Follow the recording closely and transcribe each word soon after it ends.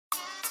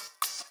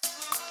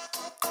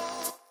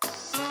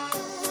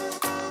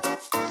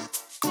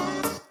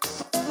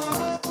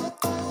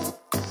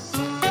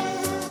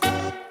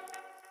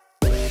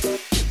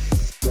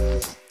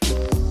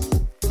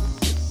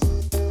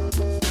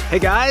Hey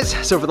guys,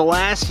 so for the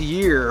last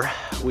year,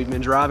 we've been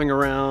driving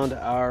around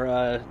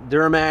our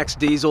Duramax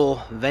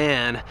diesel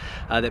van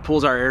that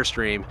pulls our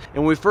Airstream. And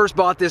when we first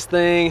bought this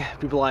thing,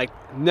 people were like,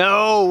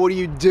 no, what are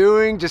you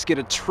doing? Just get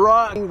a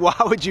truck. Why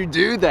would you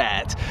do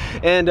that?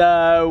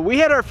 And we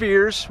had our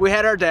fears, we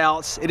had our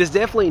doubts. It has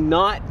definitely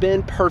not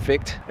been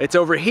perfect. It's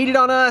overheated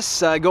on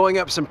us, going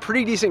up some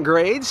pretty decent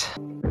grades.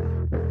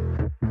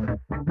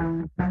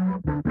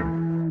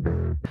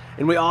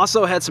 And we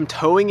also had some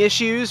towing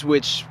issues,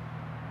 which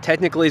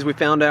technically, as we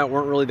found out,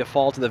 weren't really the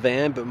fault of the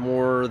van, but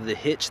more the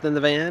hitch than the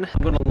van.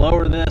 I'm gonna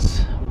lower this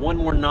one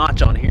more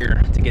notch on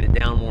here to get it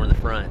down more in the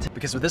front.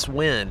 Because with this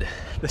wind,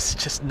 this is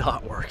just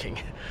not working.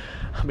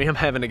 I mean, I'm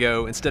having to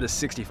go, instead of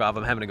 65,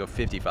 I'm having to go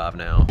 55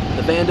 now.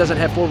 The van doesn't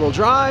have four-wheel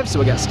drive, so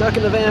we got stuck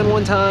in the van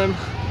one time.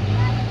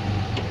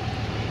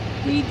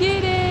 We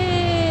did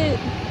it!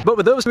 But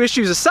with those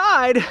issues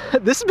aside,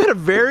 this has been a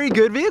very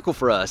good vehicle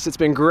for us. It's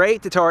been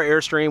great to tow our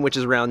Airstream, which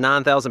is around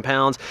 9,000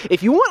 pounds.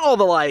 If you want all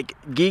the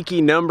like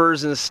geeky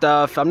numbers and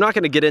stuff, I'm not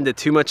gonna get into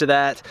too much of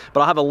that, but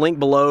I'll have a link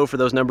below for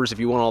those numbers if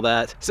you want all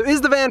that. So is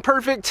the van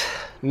perfect?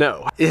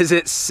 No. Is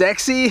it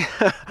sexy?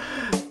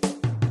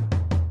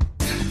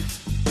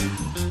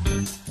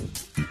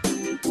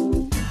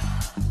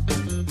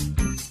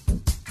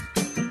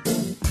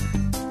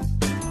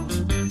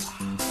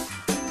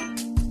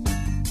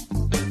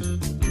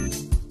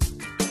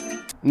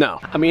 No.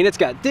 I mean, it's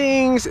got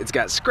dings, it's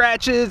got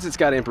scratches, it's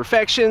got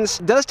imperfections.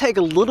 It does take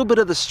a little bit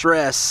of the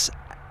stress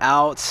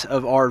out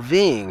of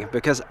RVing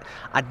because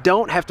I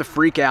don't have to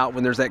freak out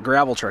when there's that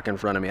gravel truck in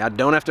front of me. I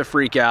don't have to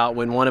freak out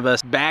when one of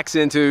us backs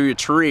into a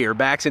tree or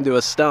backs into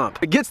a stump.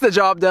 It gets the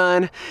job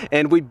done,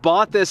 and we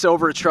bought this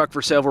over a truck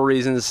for several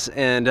reasons,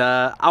 and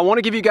I want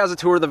to give you guys a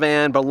tour of the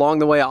van, but along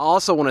the way I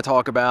also want to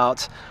talk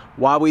about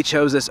why we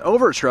chose this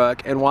over a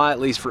truck and why, at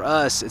least for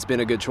us, it's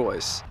been a good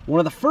choice. One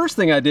of the first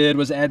thing I did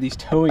was add these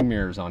towing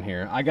mirrors on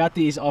here. I got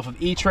these off of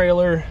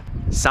eTrailer.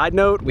 Side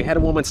note, we had a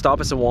woman stop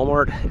us at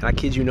Walmart, and I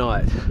kid you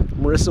not,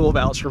 Marissa will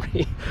vouch for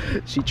me.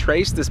 She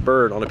traced this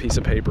bird on a piece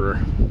of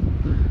paper.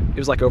 It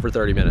was like over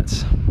 30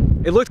 minutes.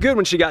 It looked good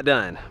when she got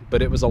done,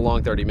 but it was a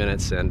long 30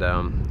 minutes, and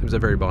it was a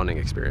very bonding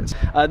experience.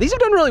 These have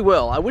done really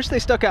well. I wish they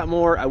stuck out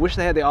more. I wish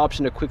they had the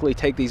option to quickly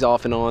take these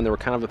off and on. They were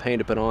kind of a pain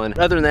to put on.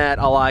 Other than that,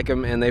 I like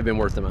them, and they've been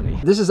worth the money.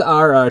 This is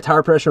our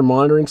tire pressure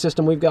monitoring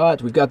system we've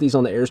got. We've got these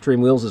on the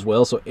Airstream wheels as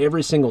well, so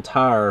every single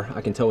tire,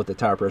 I can tell what the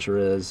tire pressure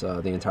is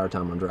the entire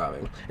time I'm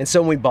driving. And so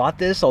when we bought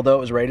this, although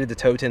it was rated to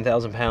tow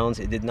 10,000 pounds,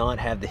 it did not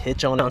have the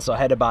hitch on it, so I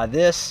had to buy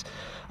this,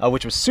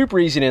 which was super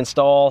easy to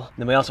install.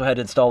 Then we also had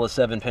to install the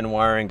 7-pin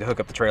wiring to hook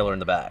up the trailer in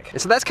the back.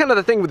 And so that's kind of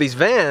the thing with these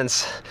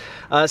vans.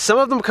 Some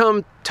of them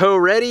come tow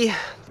ready,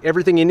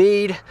 everything you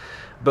need,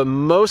 but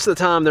most of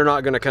the time they're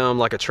not gonna come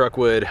like a truck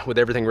would with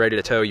everything ready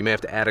to tow. You may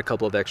have to add a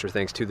couple of extra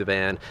things to the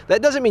van.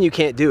 That doesn't mean you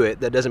can't do it.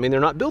 That doesn't mean they're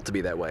not built to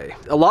be that way.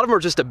 A lot of them are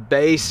just a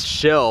base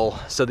shell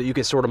so that you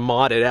can sort of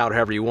mod it out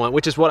however you want,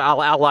 which is what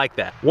I like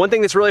that. One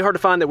thing that's really hard to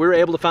find that we were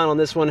able to find on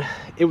this one,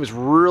 it was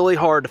really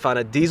hard to find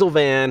a diesel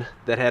van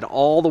that had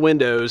all the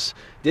windows,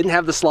 didn't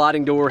have the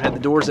sliding door, had the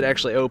doors that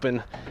actually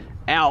open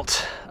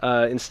out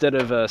instead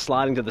of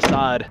sliding to the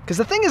side. Because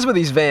the thing is with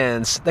these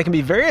vans, they can be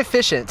very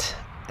efficient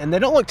and they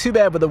don't look too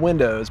bad with the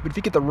windows, but if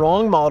you get the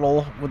wrong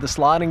model with the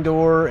sliding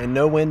door and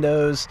no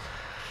windows,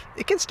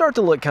 it can start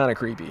to look kind of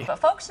creepy. But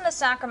folks in the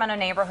Sacramento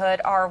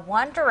neighborhood are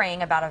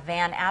wondering about a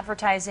van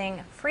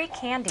advertising free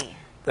candy.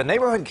 The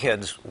neighborhood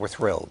kids were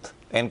thrilled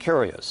and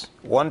curious.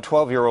 One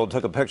 12-year-old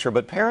took a picture,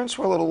 but parents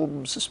were a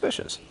little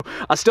suspicious.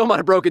 I still might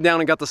have broken down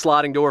and got the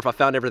sliding door if I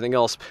found everything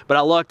else, but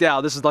I lucked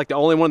out. This is like the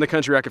only one in the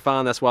country I could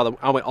find. That's why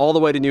I went all the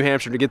way to New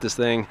Hampshire to get this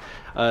thing,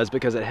 is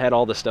because it had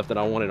all the stuff that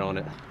I wanted on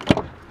it.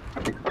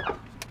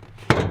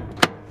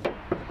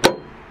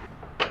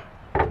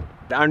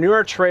 Our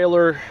newer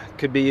trailer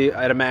could be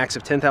at a max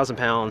of 10,000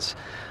 pounds.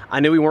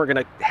 I knew we weren't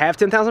gonna have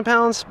 10,000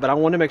 pounds, but I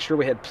wanted to make sure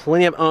we had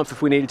plenty of oomph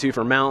if we needed to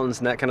for mountains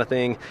and that kind of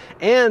thing.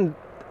 And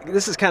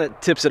this is kind of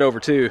tips it over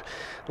too.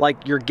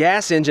 Like your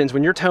gas engines,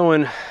 when you're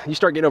towing, you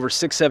start getting over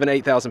 6, 7,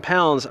 8,000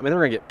 pounds, I mean, they're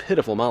gonna get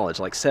pitiful mileage,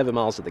 like 7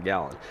 miles to the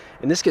gallon.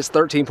 And this gets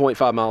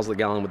 13.5 miles to the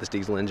gallon with this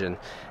diesel engine.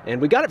 And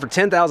we got it for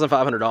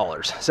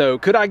 $10,500. So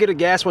could I get a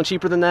gas one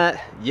cheaper than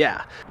that?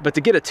 Yeah. But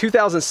to get a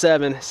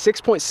 2007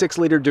 6.6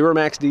 liter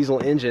Duramax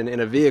diesel engine in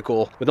a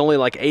vehicle with only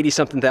like 80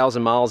 something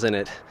thousand miles in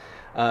it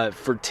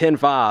for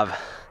 $10,500,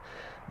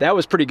 that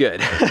was pretty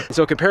good.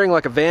 So comparing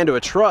like a van to a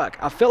truck,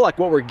 I feel like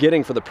what we're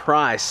getting for the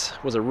price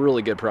was a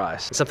really good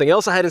price. Something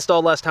else I had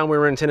installed last time we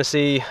were in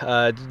Tennessee,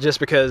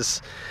 just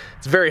because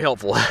it's very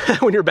helpful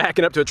when you're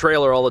backing up to a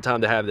trailer all the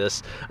time to have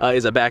this,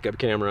 is a backup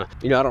camera.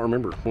 You know, I don't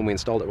remember when we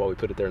installed it while we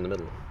put it there in the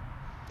middle.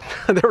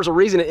 there was a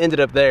reason it ended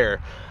up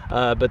there,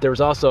 but there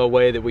was also a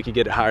way that we could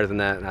get it higher than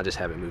that, and I just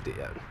haven't moved it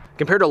yet.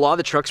 Compared to a lot of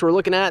the trucks we're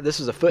looking at,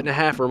 this is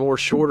 1.5 feet or more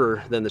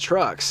shorter than the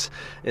trucks.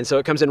 And so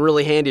it comes in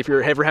really handy if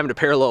you're ever having to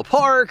parallel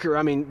park, or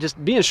I mean,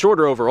 just being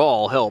shorter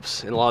overall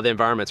helps in a lot of the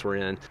environments we're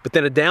in. But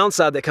then a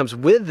downside that comes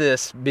with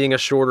this being a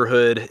shorter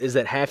hood is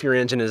that half your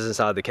engine is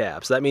inside the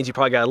cab. So that means you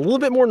probably got a little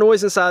bit more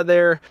noise inside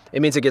there.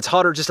 It means it gets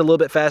hotter just a little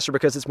bit faster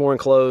because it's more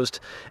enclosed.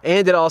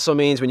 And it also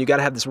means when you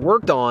gotta have this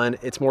worked on,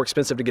 it's more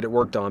expensive to get it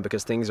worked on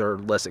because things are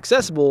less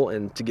accessible,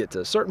 and to get to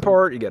a certain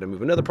part, you gotta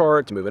move another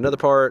part, to move another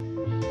part.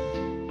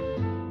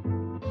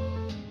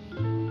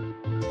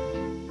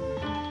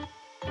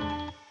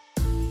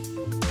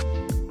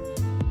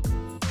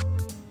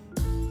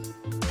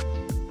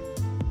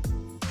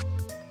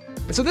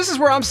 And so this is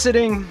where I'm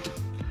sitting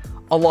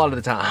a lot of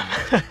the time.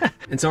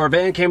 And so our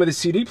van came with a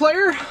CD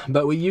player,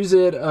 but we use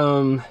it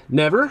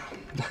never.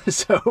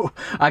 So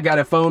I got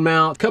a phone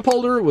mount. Cup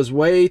holder was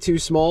way too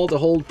small to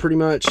hold pretty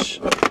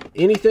much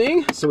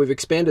anything, so we've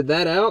expanded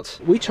that out.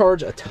 We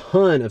charge a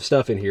ton of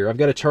stuff in here. I've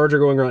got a charger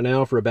going right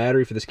now for a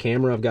battery for this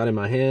camera I've got in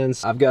my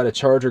hands. I've got a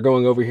charger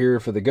going over here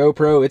for the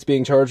GoPro. It's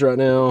being charged right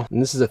now. And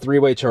this is a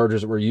 3-way charger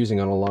that we're using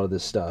on a lot of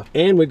this stuff.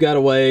 And we've got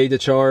a way to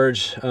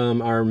charge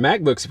our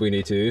MacBooks if we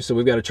need to. So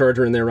we've got a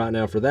charger in there right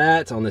now for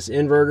that on this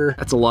inverter.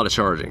 That's a lot of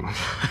charging.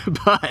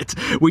 But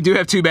we do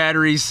have 2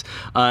 batteries,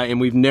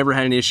 and we've never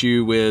had an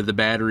issue with the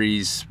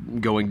batteries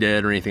going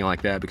dead or anything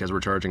like that because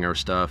we're charging our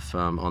stuff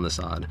on the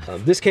side.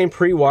 This came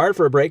pre-wired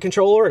for a brake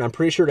controller, and I'm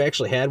pretty sure it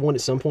actually had one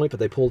at some point,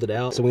 but they pulled it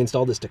out. So we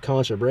installed this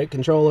Takancha brake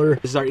controller.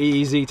 This is our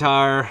EEZ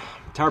tire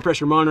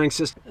pressure monitoring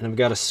system. And I've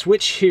got a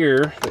switch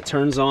here that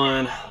turns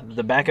on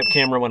the backup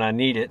camera when I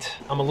need it.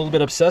 I'm a little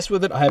bit obsessed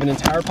with it. I have an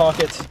entire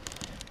pocket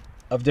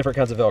of different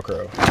kinds of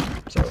Velcro,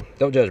 so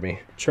don't judge me.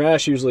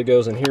 Trash usually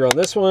goes in here on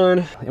this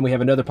one, and we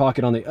have another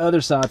pocket on the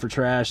other side for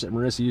trash that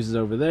Marissa uses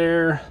over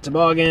there.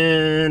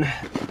 Toboggan.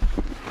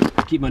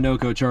 Keep my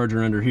NoCo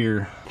charger under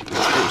here.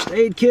 First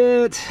aid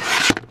kit.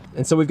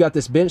 And so we've got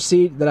this bench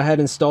seat that I had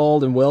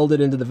installed and welded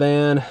into the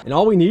van, and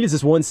all we need is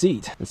this one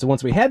seat. And so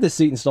once we had this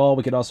seat installed,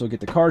 we could also get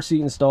the car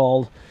seat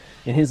installed,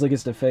 and Hensley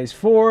gets to face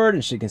forward,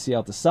 and she can see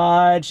out the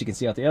side, she can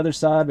see out the other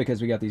side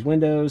because we got these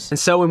windows. And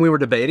so when we were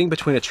debating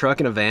between a truck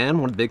and a van,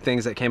 one of the big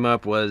things that came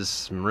up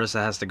was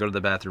Marissa has to go to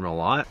the bathroom a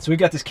lot. So we've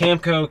got this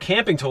Camco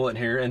camping toilet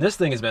in here, and this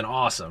thing has been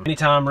awesome.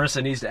 Anytime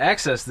Marissa needs to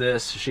access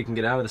this, she can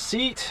get out of the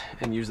seat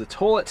and use the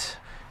toilet,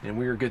 and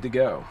we are good to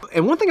go.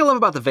 And one thing I love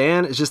about the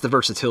van is just the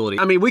versatility.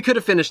 I mean, we could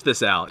have finished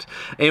this out,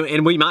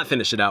 and we might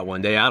finish it out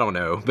one day, I don't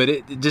know, but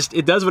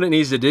it does what it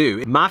needs to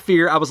do. My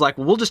fear, I was like,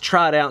 well, we'll just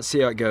try it out and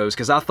see how it goes,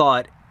 because I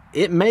thought,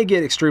 it may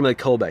get extremely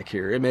cold back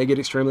here. It may get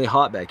extremely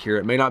hot back here.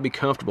 It may not be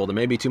comfortable. There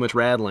may be too much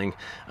rattling.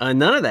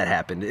 None of that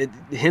happened.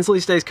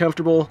 Hensley stays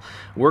comfortable.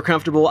 We're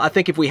comfortable. I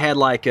think if we had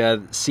like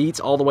seats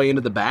all the way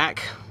into the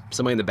back,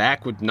 somebody in the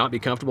back would not be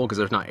comfortable because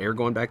there's not air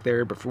going back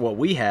there. But for what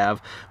we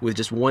have with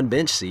just one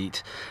bench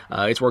seat,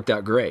 it's worked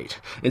out great.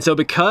 And so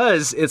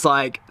because it's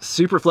like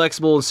super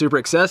flexible and super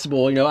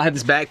accessible, you know, I had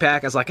this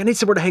backpack. I was like, I need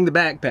somewhere to hang the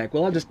backpack.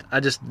 Well,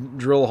 I just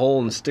drill a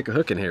hole and stick a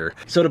hook in here.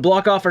 So to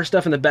block off our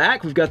stuff in the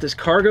back, we've got this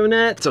cargo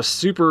net. It's a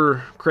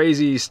super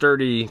crazy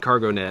sturdy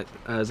cargo net.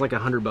 It's like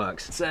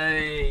 $100. It's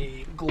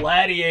a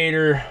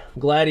Gladiator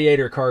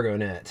cargo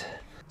net.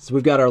 So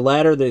we've got our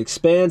ladder that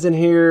expands in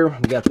here.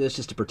 We got this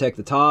just to protect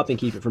the top and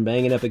keep it from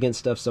banging up against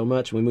stuff so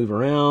much when we move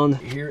around.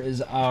 Here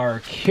is our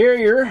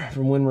carrier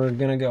from when we're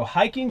gonna go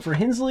hiking for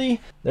Hensley.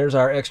 There's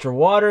our extra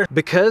water.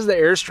 Because the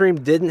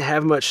Airstream didn't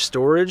have much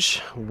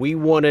storage, we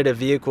wanted a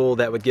vehicle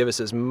that would give us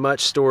as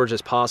much storage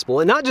as possible.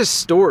 And not just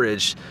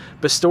storage,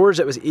 but storage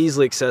that was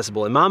easily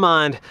accessible. In my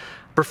mind,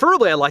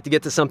 preferably I'd like to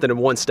get to something in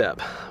 1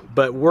 step,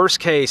 but worst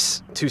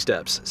case, 2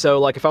 steps. So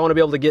like if I want to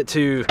be able to get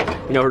to,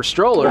 you know, her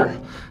stroller,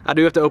 I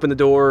do have to open the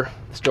door,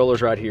 the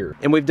stroller's right here.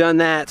 And we've done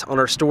that on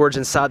our storage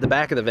inside the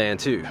back of the van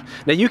too.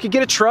 Now you can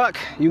get a truck,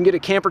 you can get a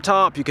camper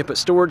top, you can put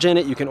storage in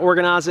it, you can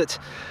organize it,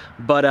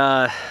 but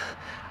I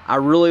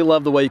really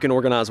love the way you can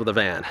organize with a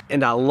van.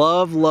 And I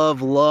love,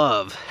 love,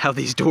 love how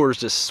these doors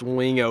just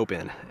swing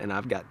open, and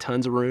I've got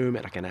tons of room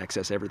and I can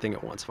access everything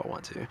at once if I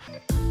want to.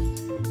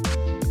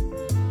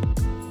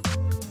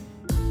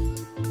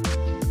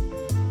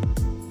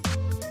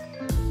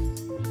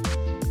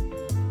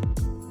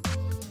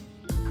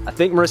 I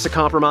think Marissa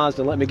compromised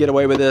and let me get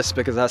away with this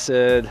because I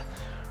said,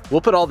 we'll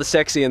put all the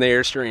sexy in the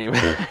Airstream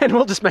and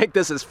we'll just make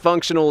this as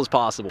functional as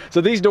possible. So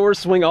these doors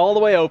swing all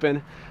the way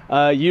open.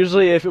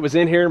 Usually if it was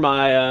in here,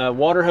 my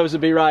water hose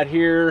would be right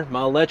here,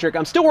 my electric.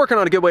 I'm still working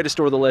on a good way to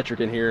store the electric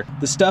in here.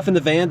 The stuff in the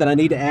van that I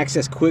need to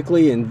access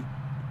quickly and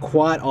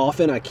quite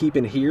often I keep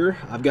in here.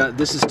 I've got,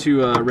 this is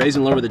to raise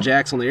and lower the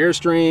jacks on the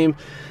Airstream.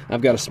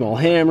 I've got a small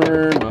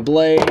hammer, my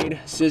blade,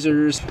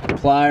 scissors,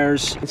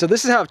 pliers. And so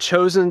this is how I've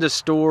chosen to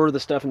store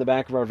the stuff in the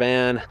back of our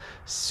van.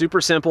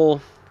 Super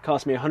simple.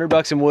 Cost me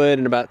 $100 in wood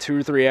and about 2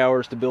 or 3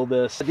 hours to build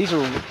this. These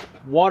are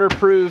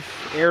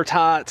waterproof,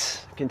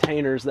 airtight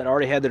containers that I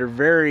already had that are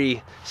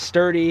very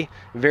sturdy,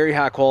 very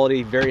high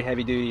quality, very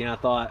heavy duty. And I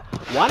thought,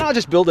 why not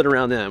just build it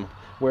around them?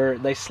 where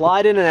they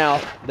slide in and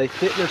out, they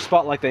fit in their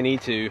spot like they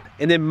need to,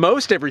 and then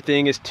most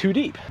everything is too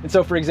deep. And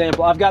so for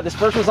example, I've got this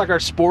first one's like our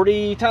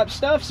sporty type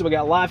stuff, so we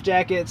got life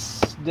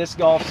jackets, disc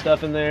golf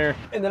stuff in there,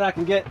 and then I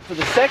can get for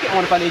the second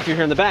one if I need to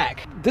here in the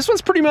back. This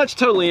one's pretty much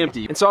totally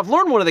empty. And so I've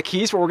learned one of the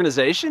keys for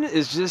organization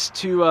is just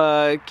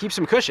to keep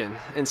some cushion.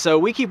 And so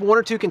we keep 1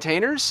 or 2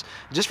 containers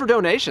just for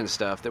donation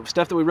stuff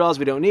that we realize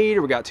we don't need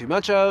or we got too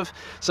much of.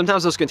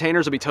 Sometimes those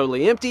containers will be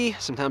totally empty.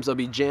 Sometimes they'll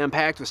be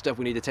jam-packed with stuff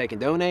we need to take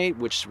and donate,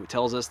 which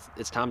tells us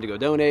it's time to go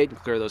donate and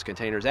clear those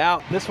containers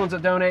out. This one's a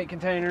donate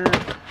container.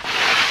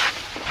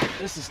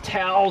 This is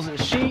towels and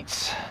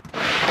sheets.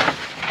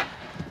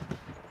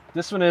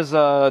 This one is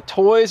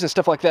toys and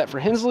stuff like that for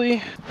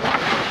Hensley.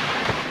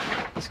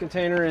 This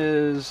container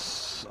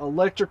is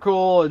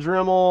electrical, a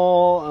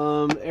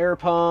Dremel, air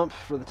pump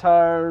for the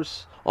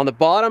tires. On the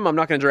bottom, I'm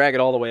not gonna drag it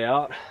all the way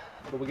out,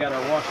 but we got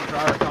our washer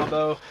dryer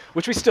combo,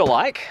 which we still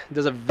like. It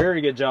does a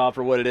very good job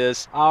for what it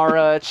is.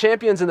 Our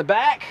Champion's in the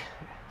back.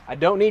 I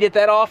don't need it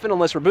that often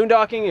unless we're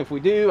boondocking. If we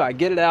do, I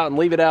get it out and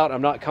leave it out.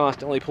 I'm not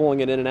constantly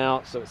pulling it in and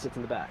out, so it sits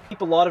in the back. Keep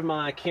a lot of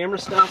my camera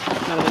stuff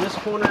kind of in this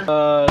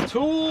corner.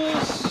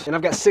 Tools, and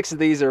I've got 6 of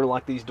these that are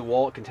like these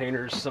DeWalt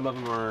containers. Some of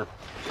them are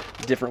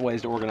different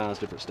ways to organize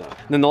different stuff.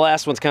 And then the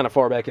last one's kind of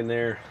far back in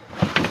there.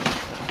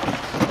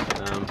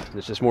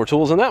 There's just more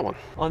tools on that one.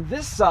 On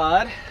this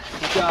side,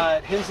 we've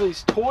got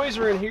Hensley's toys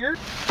are in here.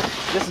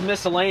 This is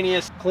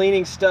miscellaneous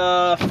cleaning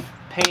stuff,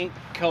 paint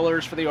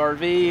colors for the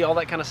RV, all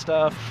that kind of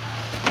stuff.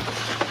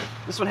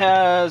 This one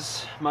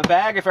has my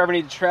bag if I ever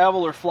need to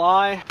travel or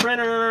fly,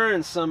 printer,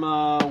 and some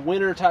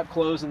winter type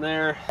clothes in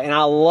there. And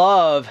I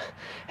love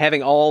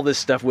having all this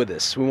stuff with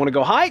us. We want to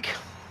go hike.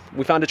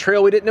 We found a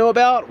trail we didn't know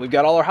about. We've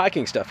got all our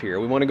hiking stuff here.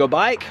 We want to go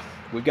bike.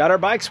 We've got our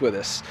bikes with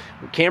us.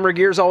 Camera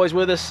gear's always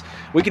with us.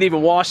 We could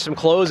even wash some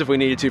clothes if we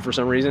needed to for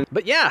some reason.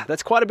 But yeah,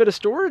 that's quite a bit of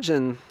storage,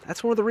 and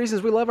that's one of the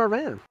reasons we love our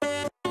van.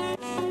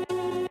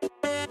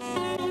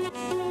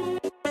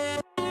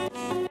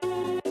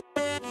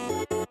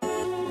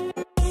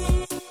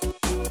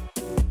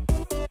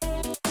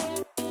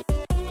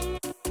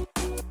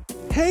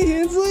 Hey,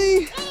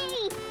 Hensley! Hey!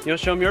 You want to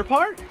show them your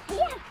part?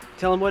 Yeah.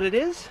 Tell them what it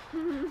is?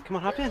 Come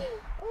on, hop in.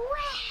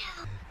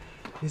 Wow!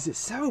 Is it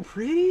so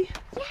pretty?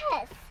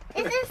 Yes!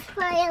 This is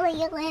finally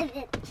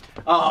living.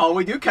 Oh,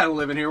 we do kind of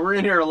live in here. We're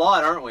in here a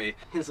lot, aren't we?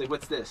 Hensley,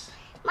 what's this?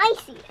 My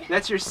seat.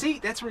 That's your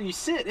seat. That's where you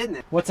sit, isn't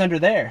it? What's under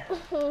there?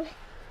 Is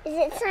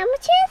it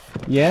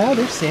sandwiches? Yeah,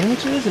 there's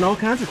sandwiches and all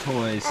kinds of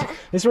toys.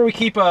 This is where we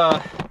keep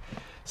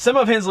some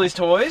of Hensley's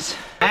toys.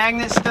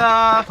 Magnet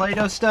stuff,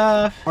 Play-Doh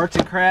stuff, arts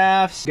and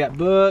crafts. Got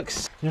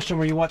books. You know,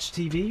 where you watch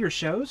TV or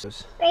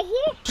shows. Right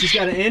here? She's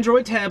got an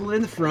Android tablet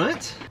in the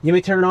front. You want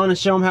me to turn it on and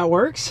show them how it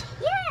works?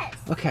 Yes!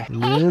 Okay.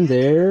 And then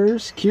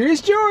there's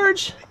Curious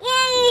George.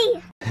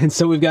 Yay! And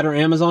so we've got our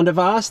Amazon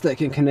device that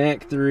can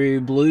connect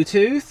through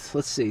Bluetooth.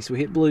 Let's see. So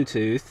we hit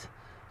Bluetooth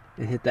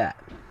and hit that.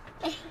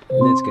 And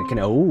then it's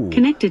gonna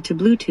connected to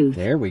Bluetooth.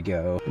 There we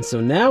go. And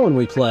so now when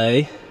we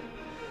play,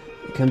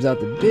 it comes out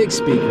the big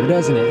speaker,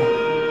 doesn't it?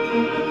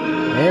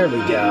 There we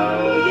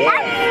go.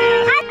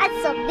 Yeah.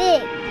 That's so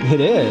big.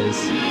 It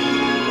is.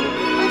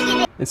 Look at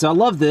it. And so I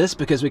love this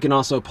because we can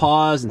also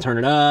pause and turn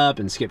it up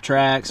and skip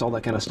tracks, all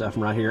that kind of stuff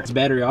from right here. It's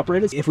battery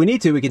operated. If we need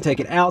to, we can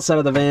take it outside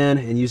of the van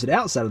and use it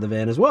outside of the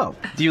van as well.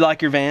 Do you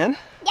like your van?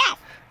 Yes.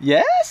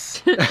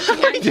 Yes?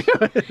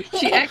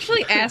 She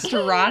actually asks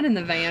to ride in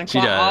the van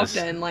quite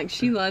often. Like,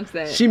 she loves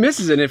that. She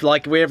misses it if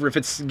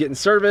it's getting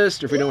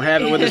serviced or if we don't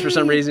have it with us for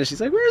some reason.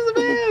 She's like, where's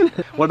the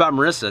van? What about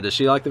Marissa? Does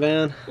she like the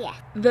van? Yeah.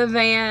 The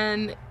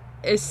van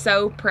is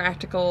so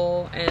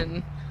practical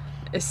and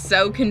is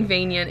so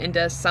convenient and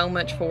does so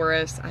much for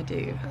us. I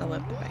do. I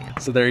love the van.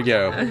 So there you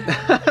go.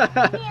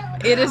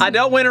 It is. I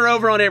don't win her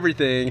over on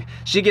everything.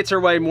 She gets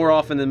her way more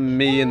often than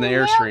me in the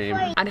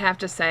Airstream. I'd have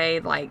to say,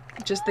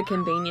 like, just the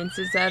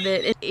conveniences of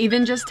it.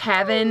 Even just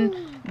having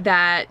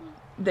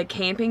the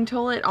camping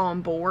toilet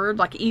on board,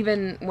 like,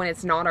 even when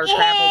it's not our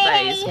travel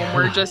days, when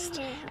we're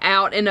just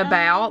out and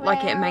about,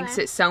 like, it makes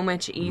it so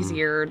much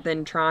easier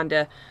than trying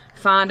to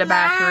find a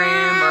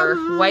bathroom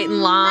or wait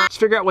in line. Let's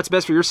figure out what's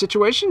best for your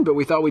situation, but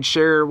we thought we'd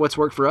share what's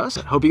worked for us.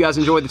 Hope you guys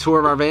enjoyed the tour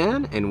of our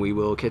van, and we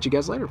will catch you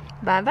guys later.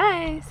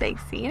 Bye-bye. Say,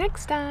 see you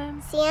next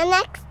time. See you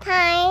next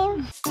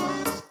time.